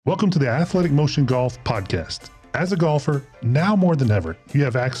Welcome to the Athletic Motion Golf Podcast. As a golfer, now more than ever, you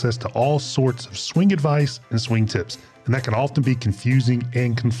have access to all sorts of swing advice and swing tips, and that can often be confusing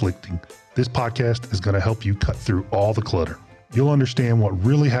and conflicting. This podcast is going to help you cut through all the clutter. You'll understand what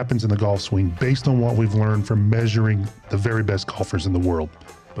really happens in the golf swing based on what we've learned from measuring the very best golfers in the world.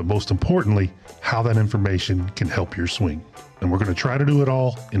 But most importantly, how that information can help your swing. And we're going to try to do it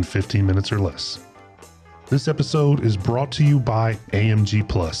all in 15 minutes or less. This episode is brought to you by AMG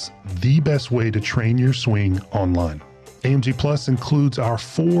Plus, the best way to train your swing online. AMG Plus includes our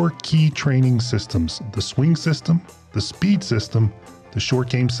 4 key training systems: the swing system, the speed system, the short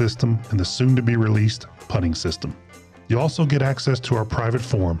game system, and the soon-to-be-released putting system. You also get access to our private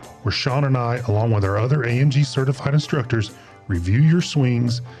forum, where Sean and I, along with our other AMG certified instructors, review your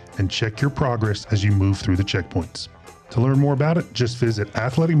swings and check your progress as you move through the checkpoints. To learn more about it, just visit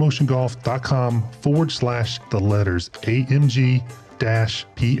athleticmotiongolf.com/the letters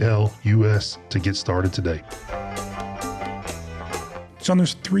AMG-PLUS to get started today. Sean,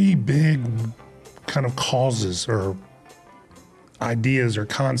 there's 3 big kind of causes or ideas or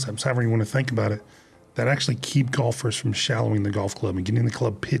concepts, however you want to think about it, that actually keep golfers from shallowing the golf club and getting the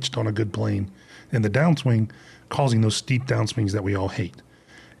club pitched on a good plane, and the downswing causing those steep downswings that we all hate.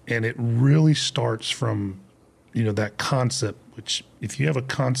 And it really starts from that concept, which if you have a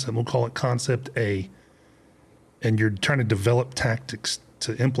concept, we'll call it concept A, and you're trying to develop tactics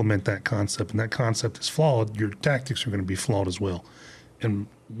to implement that concept, and that concept is flawed, your tactics are going to be flawed as well. And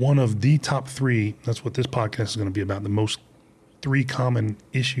one of the top 3, that's what this podcast is going to be about, the most 3 common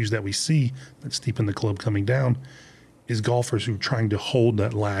issues that we see that steepen the club coming down is golfers who are trying to hold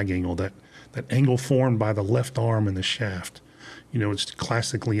that lag angle, that angle formed by the left arm and the shaft. It's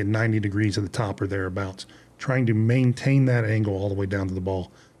classically at 90 degrees at the top or thereabouts. Trying to maintain that angle all the way down to the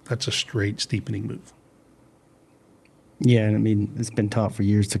ball, that's a straight steepening move. Yeah, and I mean, it's been taught for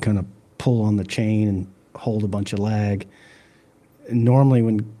years to kind of pull on the chain and hold a bunch of lag. And normally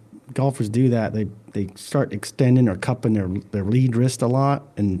when golfers do that, they start extending or cupping their lead wrist a lot,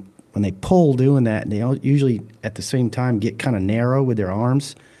 and when they pull doing that, they usually at the same time get kind of narrow with their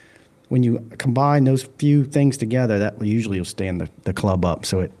arms. When you combine those few things together, that usually will stand the club up,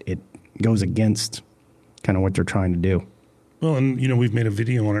 so it goes against kind of what they're trying to do. Well, and we've made a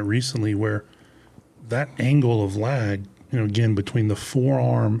video on it recently where that angle of lag, again, between the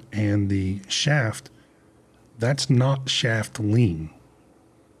forearm and the shaft, that's not shaft lean.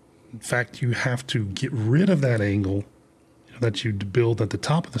 In fact, you have to get rid of that angle that you build at the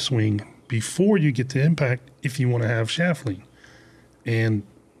top of the swing before you get to impact if you want to have shaft lean and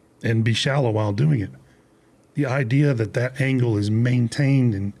be shallow while doing it. The idea that angle is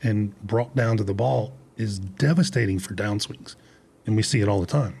maintained and brought down to the ball is devastating for downswings, and we see it all the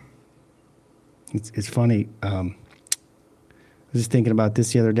time. It's funny. I was just thinking about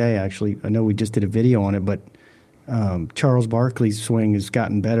this the other day, actually. I know we just did a video on it, but Charles Barkley's swing has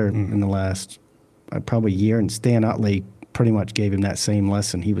gotten better in the last probably year, and Stan Utley pretty much gave him that same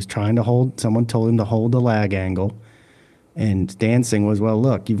lesson. He was trying to someone told him to hold the lag angle, and Stan's thing was, well,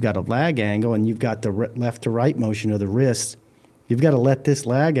 look, you've got a lag angle, and you've got the left to right motion of the wrist. You've got to let this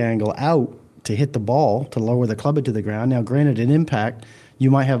lag angle out to hit the ball, to lower the club into the ground. Now, granted, in impact, you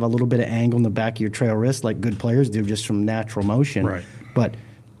might have a little bit of angle in the back of your trail wrist like good players do just from natural motion. Right. But,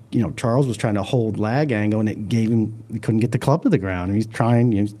 Charles was trying to hold lag angle, and it gave him, he couldn't get the club to the ground. And he's starting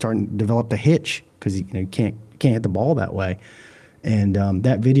to develop the hitch because he can't hit the ball that way. And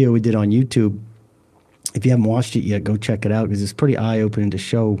that video we did on YouTube, if you haven't watched it yet, go check it out because it's pretty eye-opening to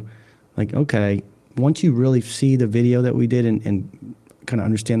show, like, okay, once you really see the video that we did and kind of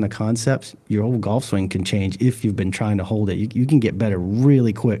understand the concepts, your whole golf swing can change if you've been trying to hold it. You can get better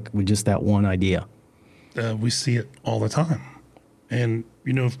really quick with just that one idea. We see it all the time. And,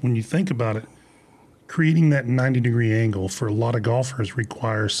 when you think about it, creating that 90-degree angle for a lot of golfers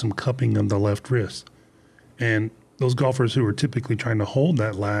requires some cupping of the left wrist. And those golfers who are typically trying to hold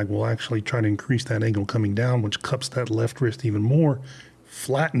that lag will actually try to increase that angle coming down, which cups that left wrist even more,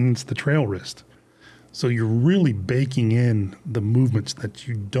 flattens the trail wrist. So you're really baking in the movements that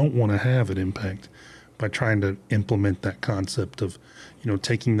you don't want to have at impact by trying to implement that concept of,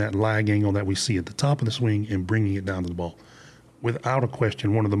 taking that lag angle that we see at the top of the swing and bringing it down to the ball. Without a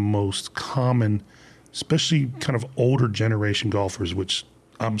question, one of the most common, especially kind of older generation golfers, which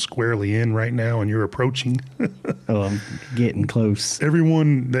I'm squarely in right now and you're approaching. Oh, I'm getting close.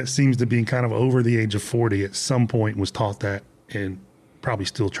 Everyone that seems to be kind of over the age of 40 at some point was taught that and probably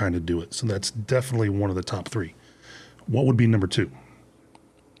still trying to do it. So that's definitely one of the top 3. What would be number 2?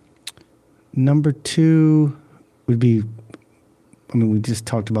 Number 2 would be, we just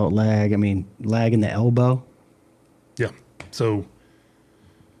talked about lag. Lag in the elbow. Yeah. So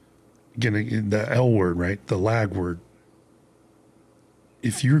again, the L word, right? The lag word.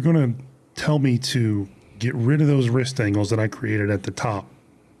 If you're going to tell me to get rid of those wrist angles that I created at the top,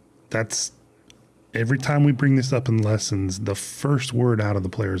 that's every time we bring this up in lessons, the first word out of the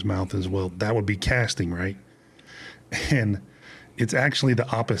player's mouth is, well, that would be casting, right? And it's actually the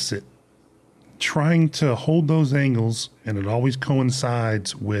opposite. Trying to hold those angles, and it always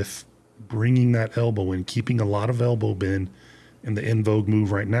coincides with bringing that elbow in, keeping a lot of elbow bend. And the in vogue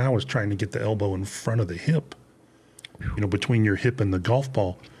move right now is trying to get the elbow in front of the hip, between your hip and the golf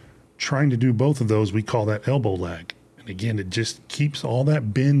ball. Trying to do both of those, we call that elbow lag. And again, it just keeps all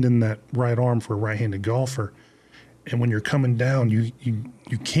that bend in that right arm for a right-handed golfer. And when you're coming down,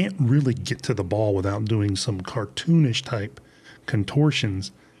 you can't really get to the ball without doing some cartoonish type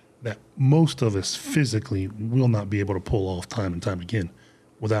contortions that most of us physically will not be able to pull off time and time again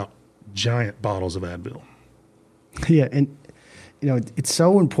without giant bottles of Advil. Yeah, and it's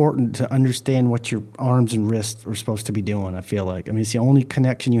so important to understand what your arms and wrists are supposed to be doing, I feel like. I mean, it's the only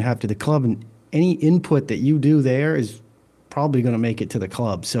connection you have to the club, and any input that you do there is probably going to make it to the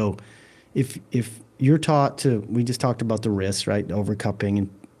club. So if you're taught to, we just talked about the wrists, right, overcupping and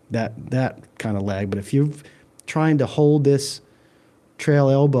that kind of lag, but if you're trying to hold this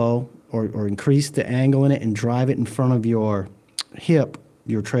trail elbow or increase the angle in it and drive it in front of your hip,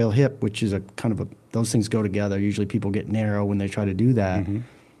 your trail hip, which is a kind of those things go together. Usually people get narrow when they try to do that. Mm-hmm.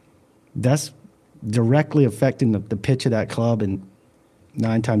 That's directly affecting the pitch of that club, and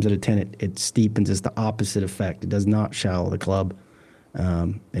 9 times out of 10 it steepens. It's the opposite effect. It does not shallow the club.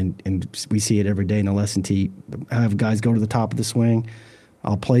 And we see it every day in the lesson tee. I have guys go to the top of the swing.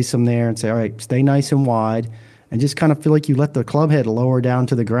 I'll place them there and say, all right, stay nice and wide, and just kind of feel like you let the club head lower down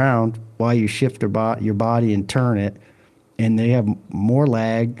to the ground while you shift your body and turn it. And they have more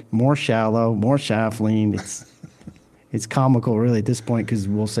lag, more shallow, more shaft lean. It's comical, really, at this point, because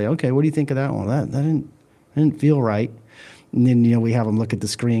we'll say, okay, what do you think of that one? That didn't feel right. And then, we have them look at the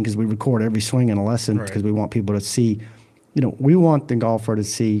screen because we record every swing in a lesson because we want people to see. We want the golfer to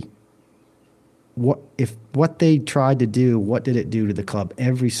see what they tried to do, what did it do to the club?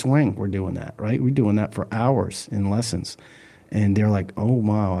 Every swing, we're doing that, right? We're doing that for hours in lessons. And they're like, oh,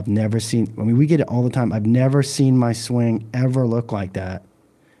 wow, I've never seen – I mean, we get it all the time. I've never seen my swing ever look like that.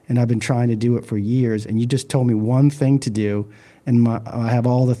 And I've been trying to do it for years. And you just told me one thing to do, and I have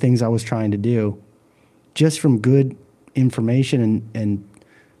all the things I was trying to do just from good information and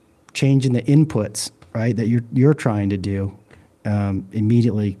changing the inputs, right, that you're trying to do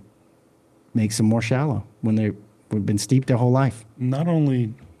immediately makes them more shallow when they've been steeped their whole life. Not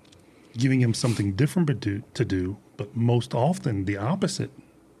only giving them something different to do, but most often the opposite,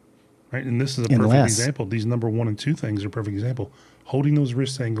 right? And this is a perfect example. These number 1 and 2 things are a perfect example. Holding those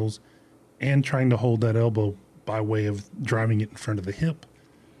wrist angles and trying to hold that elbow by way of driving it in front of the hip,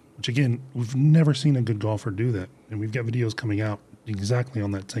 which, again, we've never seen a good golfer do that. And we've got videos coming out exactly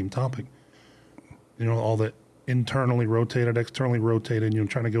on that same topic. All that internally rotated, externally rotated,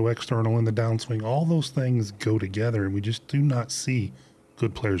 trying to go external in the downswing. All those things go together, and we just do not see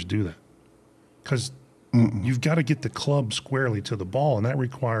good players do that. Because you've got to get the club squarely to the ball, and that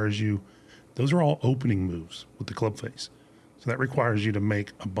requires those are all opening moves with the club face. So that requires you to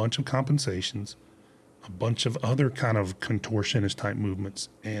make a bunch of compensations, a bunch of other kind of contortionist type movements,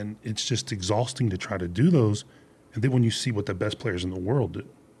 and it's just exhausting to try to do those. And then when you see what the best players in the world do,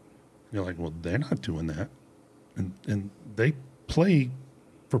 you're like, well, they're not doing that. And they play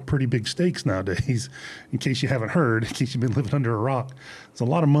for pretty big stakes nowadays. In case you haven't heard, in case you've been living under a rock, there's a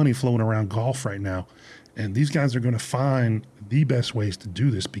lot of money flowing around golf right now. And these guys are going to find the best ways to do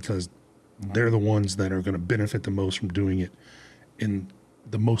this because they're the ones that are going to benefit the most from doing it in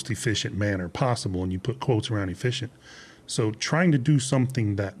the most efficient manner possible. And you put quotes around efficient. So trying to do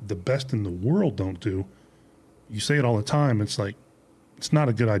something that the best in the world don't do, you say it all the time, it's like, it's not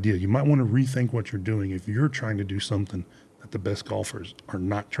a good idea. You might want to rethink what you're doing if you're trying to do something that the best golfers are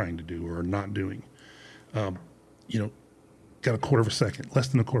not trying to do or are not doing. Got a quarter of a second, less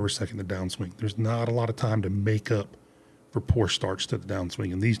than a quarter of a second to downswing. There's not a lot of time to make up for poor starts to the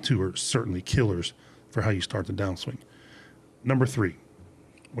downswing, and these two are certainly killers for how you start the downswing. Number 3,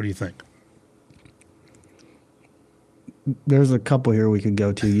 what do you think? There's a couple here we could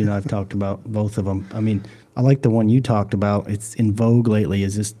go to. I've talked about both of them. I mean, I like the one you talked about. It's in vogue lately,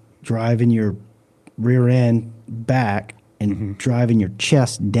 is this driving your rear end back and driving your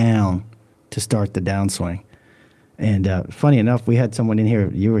chest down to start the downswing. And funny enough, we had someone in here,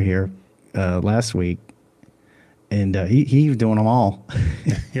 you were here last week, and he was doing them all.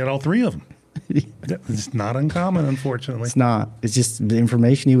 He had all 3 of them. It's not uncommon, unfortunately. It's not. It's just the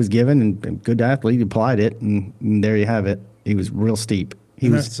information he was given, and good athlete applied it, and there you have it. He was real steep.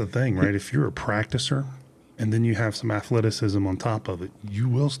 And that's the thing, right? If you're a practicer and then you have some athleticism on top of it, you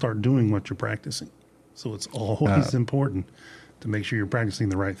will start doing what you're practicing. So it's always important to make sure you're practicing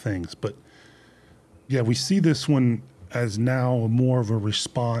the right things. But yeah, we see this one as now more of a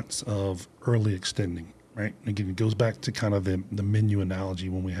response of early extending, right? Again, it goes back to kind of the menu analogy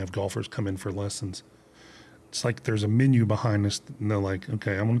when we have golfers come in for lessons. It's like there's a menu behind us, and they're like,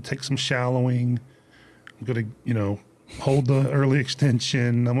 okay, I'm going to take some shallowing. I'm going to, hold the early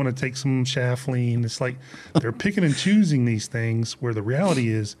extension. I'm going to take some shaft lean. It's like they're picking and choosing these things where the reality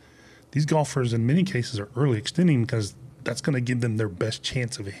is these golfers in many cases are early extending because that's going to give them their best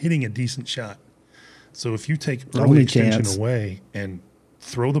chance of hitting a decent shot. So if you take early extension away and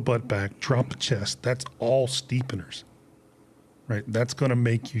throw the butt back, drop the chest, that's all steepeners, right? That's going to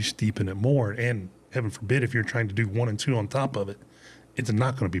make you steepen it more. And heaven forbid, if you're trying to do 1 and 2 on top of it, it's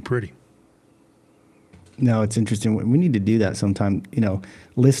not going to be pretty. No, it's interesting. We need to do that sometime,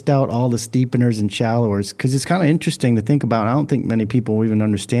 list out all the steepeners and shallowers, because it's kind of interesting to think about. I don't think many people even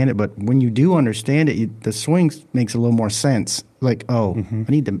understand it, but when you do understand it, the swing makes a little more sense. Like, I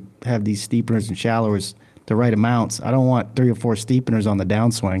need to have these steepeners and shallowers the right amounts. I don't want 3 or 4 steepeners on the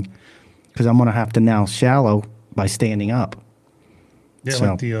downswing because I'm going to have to now shallow by standing up. Yeah, so,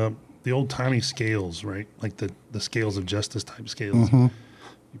 like the old-timey scales, right? Like the scales of justice type scales. Mm-hmm.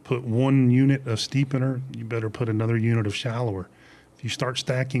 You put 1 unit of steepener, you better put another unit of shallower. If you start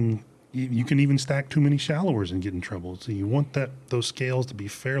stacking, you can even stack too many shallowers and get in trouble. So you want those scales to be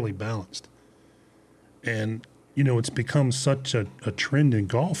fairly balanced. And, it's become such a trend in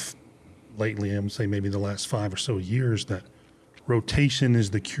golf lately, I would say maybe the last 5 or so years, that rotation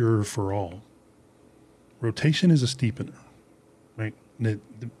is the cure for all. Rotation is a steepener, right?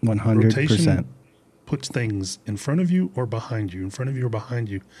 100%. Rotation puts things in front of you or behind you,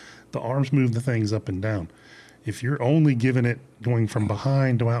 The arms move the things up and down. If you're only giving it going from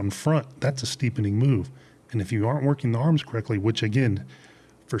behind to out in front, that's a steepening move. And if you aren't working the arms correctly, which again,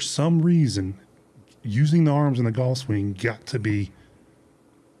 for some reason, using the arms in the golf swing got to be,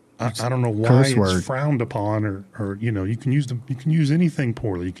 I don't know why it's frowned upon, or you can use anything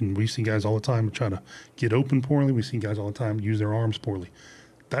poorly. We see guys all the time try to get open poorly. We see guys all the time use their arms poorly.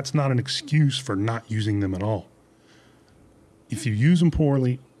 That's not an excuse for not using them at all. If you use them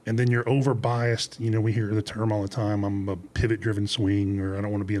poorly and then you're over biased, we hear the term all the time, I'm a pivot driven swing, or I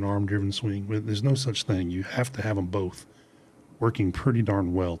don't want to be an arm driven swing. There's no such thing. You have to have them both working pretty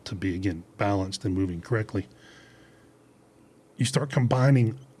darn well to be, again, balanced and moving correctly. You start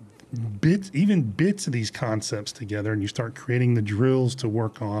combining bits of these concepts together, and you start creating the drills to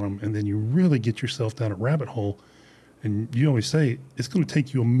work on them, and then you really get yourself down a rabbit hole. And you always say it's going to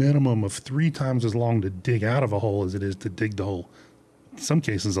take you a minimum of 3 times as long to dig out of a hole as it is to dig the hole. In some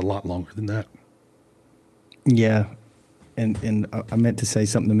cases, a lot longer than that. Yeah. And I meant to say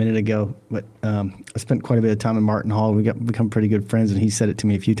something a minute ago, but I spent quite a bit of time in Martin Hall. We become pretty good friends, and he said it to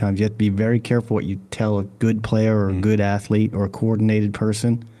me a few times. You have to be very careful what you tell a good player or a good athlete or a coordinated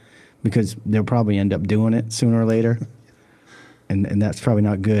person, because they'll probably end up doing it sooner or later. And that's probably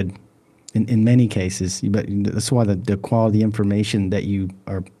not good. In many cases, but that's why the quality information that you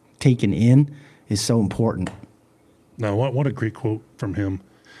are taking in is so important. No, what a great quote from him,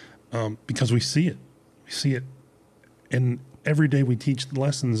 because we see it. We see it, and every day we teach the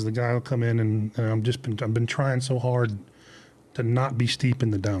lessons. The guy will come in and I've been trying so hard to not be steep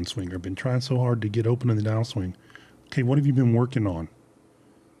in the downswing. I've been trying so hard to get open in the downswing. Okay, what have you been working on?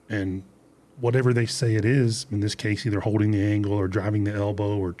 And whatever they say it is, in this case, either holding the angle or driving the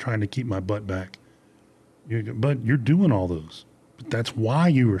elbow or trying to keep my butt back. But you're doing all those. But that's why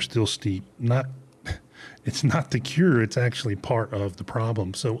you are still steep. It's not the cure. It's actually part of the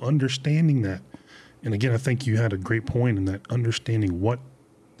problem. So understanding that, and again, I think you had a great point in that, understanding what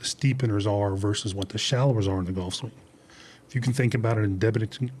the steepeners are versus what the shallowers are in the golf swing. If you can think about it in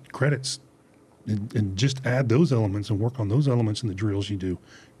debit and credits and just add those elements and work on those elements in the drills you do,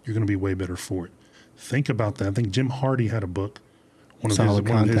 you're going to be way better for it. Think about that. I think Jim Hardy had a book. One of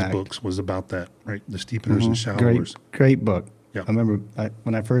his books was about that, right? The steepeners and shallowers. Great book. Yeah. I remember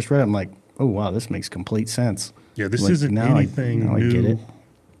when I first read it, I'm like, oh, wow, this makes complete sense. Yeah, this isn't anything new, I get it.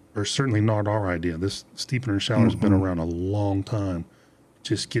 Or certainly not our idea. This steepener and shallower has been around a long time.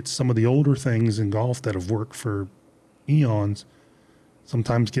 Just get some of the older things in golf that have worked for eons,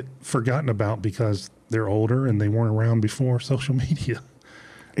 sometimes get forgotten about because they're older and they weren't around before social media.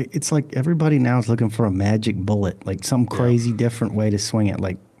 It's like everybody now is looking for a magic bullet, like some crazy different way to swing it,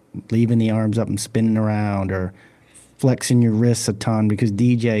 like leaving the arms up and spinning around, or flexing your wrists a ton because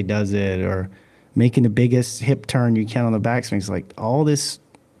DJ does it, or making the biggest hip turn you can on the backswing. It's like all this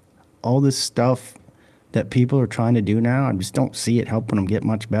stuff that people are trying to do now, I just don't see it helping them get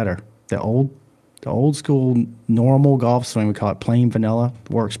much better. The old school normal golf swing, we call it plain vanilla,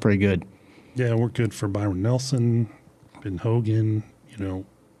 works pretty good. Yeah, we're good for Byron Nelson, Ben Hogan,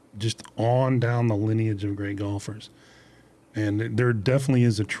 just on down the lineage of great golfers. And there definitely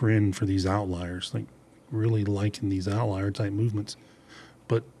is a trend for these outliers, like really liking these outlier type movements.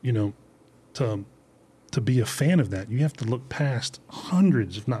 But, to be a fan of that, you have to look past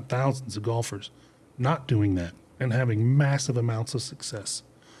hundreds, if not thousands of golfers not doing that and having massive amounts of success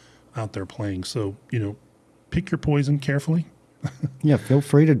out there playing. So, pick your poison carefully. Yeah, feel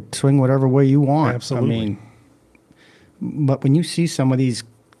free to swing whatever way you want. Absolutely. But when you see some of these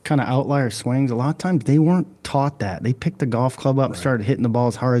kind of outlier swings, a lot of times they weren't taught that. They picked the golf club up, started hitting the ball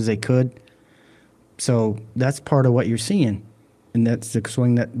as hard as they could. So that's part of what you're seeing. And that's the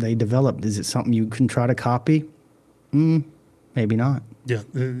swing that they developed. Is it something you can try to copy? Maybe not. Yeah.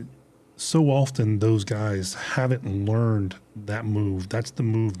 So often those guys haven't learned that move. That's the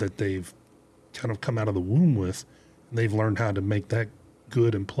move that they've kind of come out of the womb with. They've learned how to make that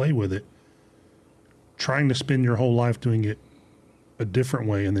good and play with it. Trying to spend your whole life doing it a different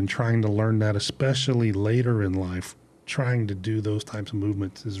way and then trying to learn that, especially later in life, trying to do those types of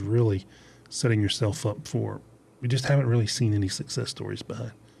movements is really setting yourself up for. We just haven't really seen any success stories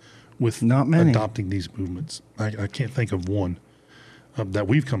behind with not many adopting these movements. I can't think of one that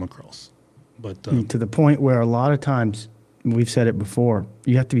we've come across. But to the point where a lot of times, we've said it before,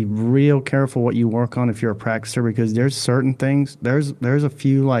 you have to be real careful what you work on if you're a practicer, because there's certain things, there's a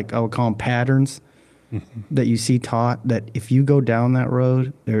few, like I would call them patterns, that you see taught that if you go down that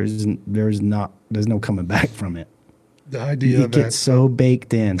road, there's no coming back from it. The idea it gets so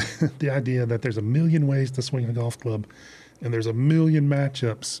baked in. The idea that there's a million ways to swing a golf club and there's a million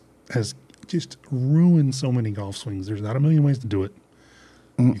matchups has just ruined so many golf swings. There's not a million ways to do it.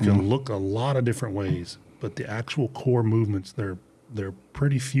 You can look a lot of different ways, but the actual core movements, they're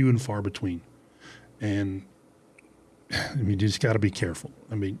pretty few and far between. And you just got to be careful.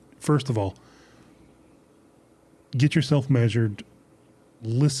 First of all, get yourself measured.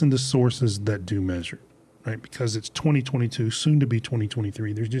 Listen to sources that do measure, right? Because it's 2022, soon to be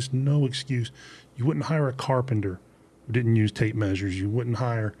 2023. There's just no excuse. You wouldn't hire a carpenter who didn't use tape measures. You wouldn't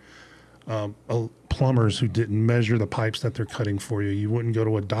hire plumbers who didn't measure the pipes that they're cutting for you. You wouldn't go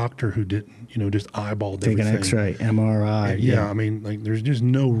to a doctor who didn't, just eyeballed take everything. An X-ray, MRI. Yeah, there's just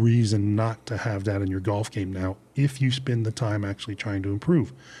no reason not to have that in your golf game now if you spend the time actually trying to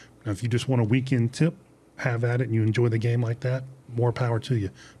improve. Now, if you just want a weekend tip, have at it and you enjoy the game like that, more power to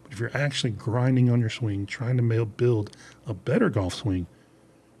you. But if you're actually grinding on your swing, trying to build a better golf swing,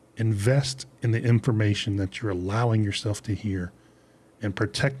 invest in the information that you're allowing yourself to hear and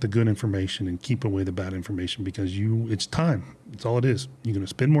protect the good information and keep away the bad information, because it's time. It's all it is. You're going to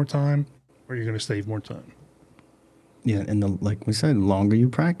spend more time or you're going to save more time. Yeah, and like we said, the longer you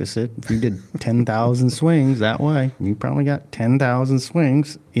practice it, if you did 10,000 swings that way, you probably got 10,000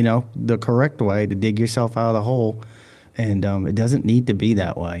 swings, the correct way to dig yourself out of the hole. And it doesn't need to be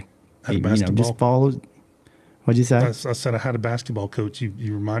that way. Just follow. What'd you say? I said I had a basketball coach. You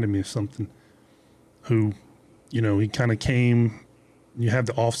reminded me of something who, he kind of came. You have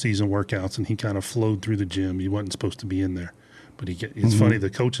the off-season workouts, and he kind of flowed through the gym. He wasn't supposed to be in there. But it's funny, the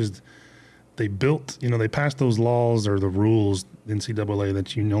coaches, they built, they passed those laws or the rules, NCAA,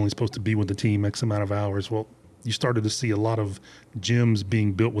 that you're only supposed to be with the team X amount of hours. Well, you started to see a lot of gyms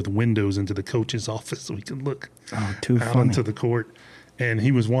being built with windows into the coach's office so he could look out onto the court. And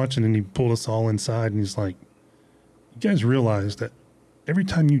he was watching, and he pulled us all inside, and he's like, you guys realize that every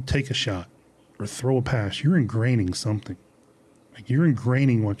time you take a shot or throw a pass, you're ingraining something. Like, you're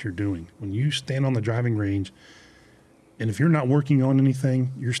ingraining what you're doing. When you stand on the driving range, and if you're not working on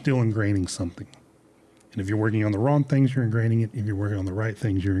anything, you're still ingraining something. And if you're working on the wrong things, you're ingraining it. If you're working on the right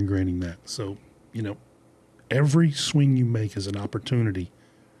things, you're ingraining that. So, every swing you make is an opportunity,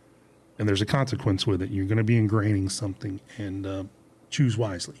 and there's a consequence with it. You're going to be ingraining something, and choose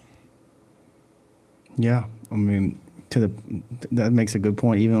wisely. Yeah, that makes a good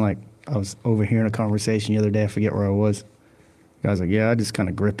point. Even like I was overhearing a conversation the other day. I forget where I was. The guy's like, "Yeah, I just kind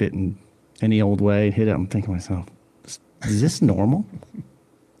of grip it in any old way, hit it." I'm thinking to myself, "Is this normal?"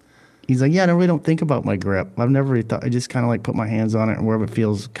 He's like, "Yeah, I really don't think about my grip. I've never really thought. I just kind of like put my hands on it and wherever it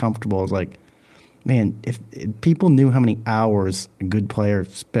feels comfortable." I was like, man, if people knew how many hours a good player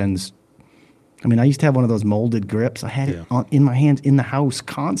spends. I used to have one of those molded grips. I had it in my hands in the house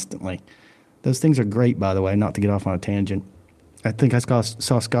constantly. Those things are great, by the way, not to get off on a tangent. I think I saw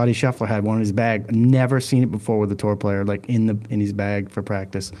Scotty Scheffler had one in his bag. Never seen it before with a tour player, like in his bag for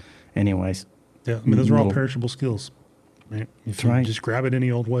practice. Anyways. Yeah, those are all perishable skills. Right? If you just grab it any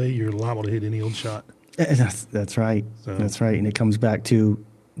old way, you're liable to hit any old shot. That's right. So- That's right. And it comes back to,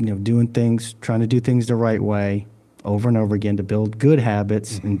 trying to do things the right way over and over again to build good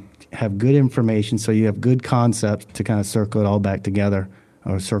habits and have good information so you have good concepts to kind of circle it all back together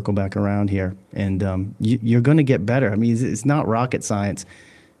or circle back around here. And you're going to get better. I mean, it's not rocket science.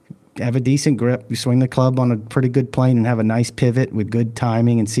 Have a decent grip. You swing the club on a pretty good plane and have a nice pivot with good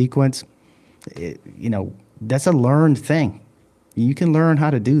timing and sequence. That's a learned thing. You can learn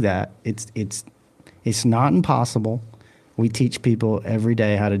how to do that. It's not impossible. We teach people every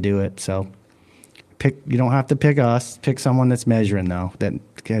day how to do it. So you don't have to pick us. Pick someone that's measuring, though, that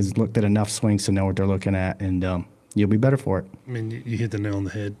has looked at enough swings to know what they're looking at, and you'll be better for it. I mean, you hit the nail on the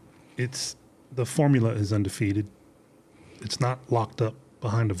head. The formula is undefeated. It's not locked up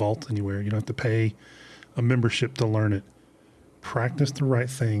behind a vault anywhere. You don't have to pay a membership to learn it. Practice the right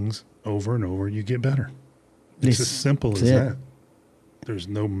things over and over. You get better. It's as simple as that. There's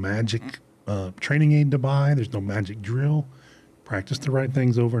no magic training aid to buy. There's no magic drill. Practice the right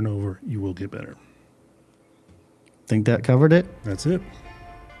things over and over. You will get better. Think that covered it? That's it.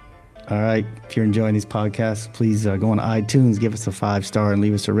 All right. If you're enjoying these podcasts, please go on iTunes, give us a 5-star, and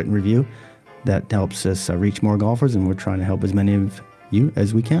leave us a written review. That helps us reach more golfers, and we're trying to help as many of you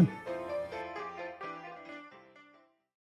as we can.